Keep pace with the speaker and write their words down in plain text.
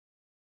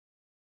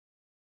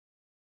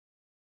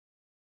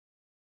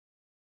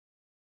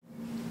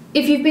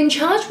If you've been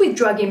charged with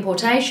drug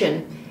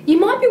importation, you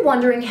might be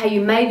wondering how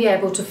you may be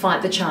able to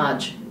fight the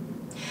charge.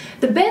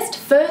 The best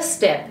first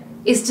step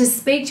is to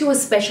speak to a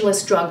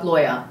specialist drug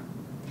lawyer.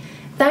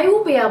 They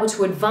will be able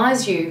to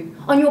advise you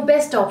on your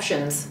best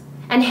options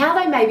and how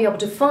they may be able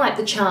to fight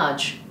the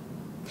charge.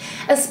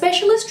 A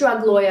specialist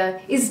drug lawyer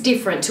is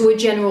different to a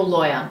general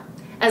lawyer,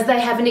 as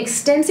they have an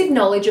extensive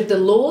knowledge of the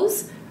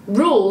laws,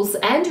 rules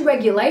and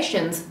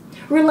regulations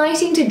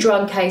relating to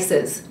drug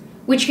cases,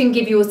 which can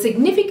give you a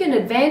significant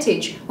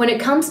advantage when it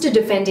comes to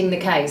defending the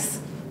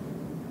case.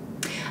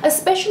 A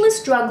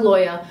specialist drug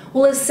lawyer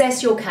will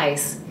assess your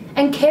case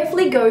and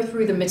carefully go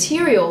through the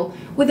material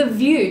with a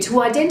view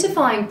to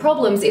identifying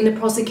problems in the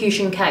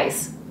prosecution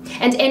case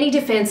and any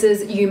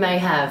defences you may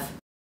have.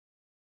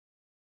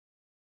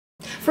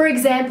 For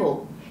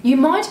example, you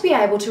might be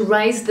able to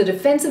raise the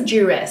defence of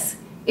duress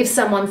if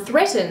someone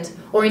threatened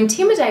or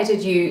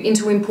intimidated you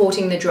into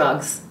importing the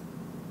drugs.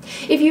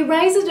 If you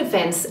raise a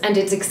defence and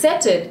it's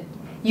accepted,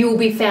 you will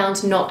be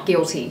found not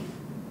guilty.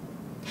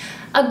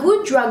 A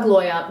good drug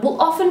lawyer will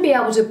often be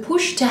able to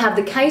push to have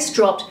the case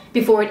dropped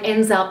before it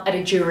ends up at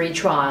a jury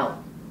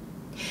trial.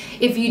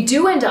 If you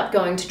do end up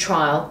going to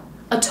trial,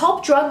 a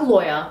top drug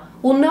lawyer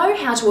will know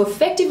how to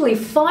effectively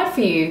fight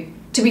for you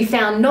to be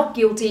found not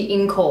guilty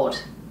in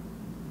court.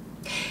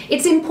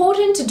 It's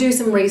important to do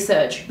some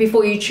research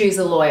before you choose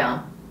a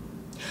lawyer.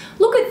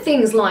 Look at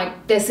things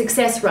like their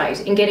success rate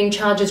in getting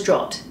charges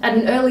dropped at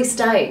an early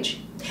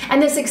stage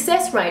and their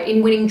success rate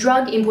in winning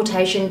drug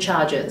importation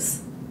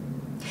charges.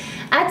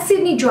 At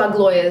Sydney Drug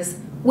Lawyers,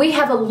 we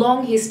have a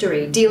long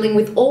history dealing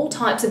with all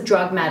types of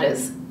drug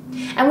matters,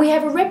 and we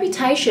have a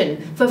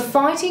reputation for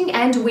fighting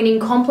and winning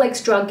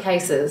complex drug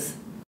cases.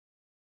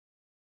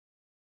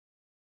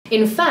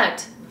 In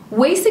fact,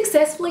 we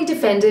successfully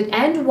defended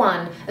and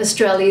won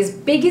Australia's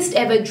biggest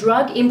ever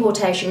drug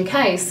importation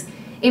case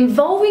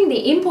involving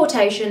the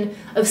importation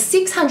of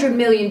 $600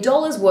 million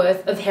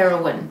worth of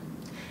heroin.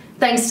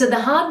 Thanks to the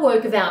hard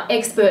work of our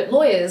expert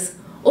lawyers,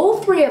 all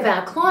three of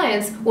our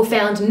clients were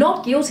found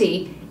not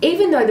guilty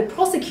even though the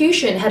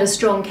prosecution had a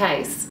strong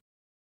case.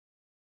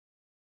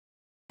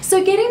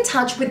 So get in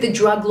touch with the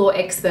drug law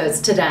experts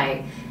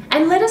today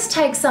and let us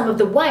take some of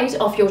the weight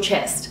off your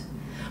chest.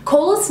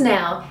 Call us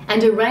now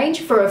and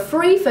arrange for a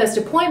free first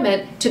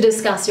appointment to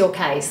discuss your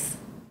case.